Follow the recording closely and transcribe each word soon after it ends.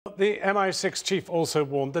the MI6 chief also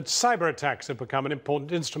warned that cyber attacks have become an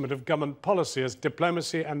important instrument of government policy as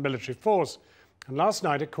diplomacy and military force. And last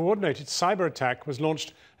night, a coordinated cyber attack was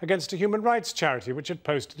launched against a human rights charity, which had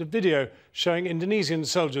posted a video showing Indonesian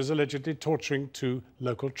soldiers allegedly torturing 2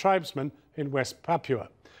 local tribesmen in West Papua.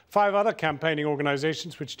 5 other campaigning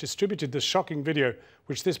organisations which distributed the shocking video,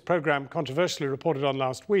 which this programme controversially reported on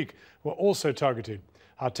last week, were also targeted.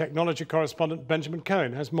 Our technology correspondent Benjamin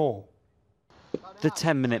Cohen has more. The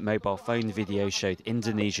 10-minute mobile phone video showed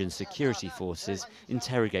Indonesian security forces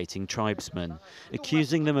interrogating tribesmen,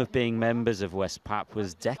 accusing them of being members of West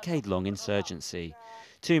Papua's decade-long insurgency.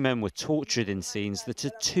 2 men were tortured in scenes that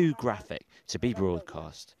are too graphic to be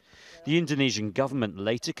broadcast. The Indonesian government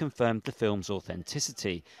later confirmed the film's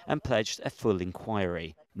authenticity and pledged a full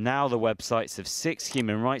inquiry. Now the websites of 6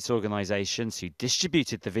 human rights organisations who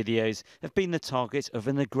distributed the videos have been the target of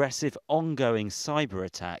an aggressive ongoing cyber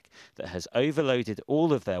attack that has overloaded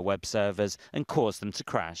all of their web servers and caused them to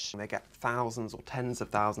crash. They get thousands or tens of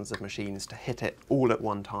thousands of machines to hit it all at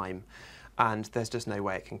one time, and there's just no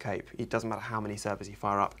way it can cope. It doesn't matter how many servers you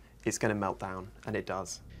fire up, it's going to melt down, and it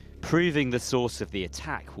does. Proving the source of the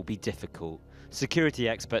attack will be difficult. Security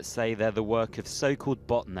experts say they're the work of so-called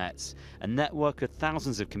botnets, a network of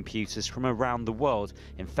thousands of computers from around the world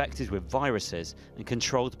infected with viruses and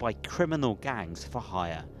controlled by criminal gangs for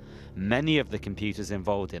hire. Many of the computers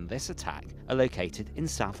involved in this attack are located in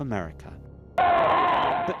South America.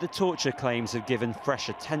 But the torture claims have given fresh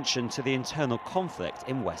attention to the internal conflict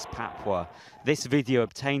in West Papua. This video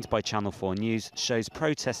obtained by Channel 4 News shows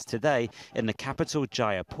protests today in the capital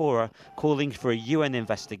Jayapura calling for a UN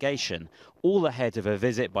investigation, all ahead of a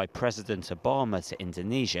visit by President Obama to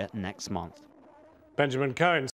Indonesia next month. Benjamin Cohen.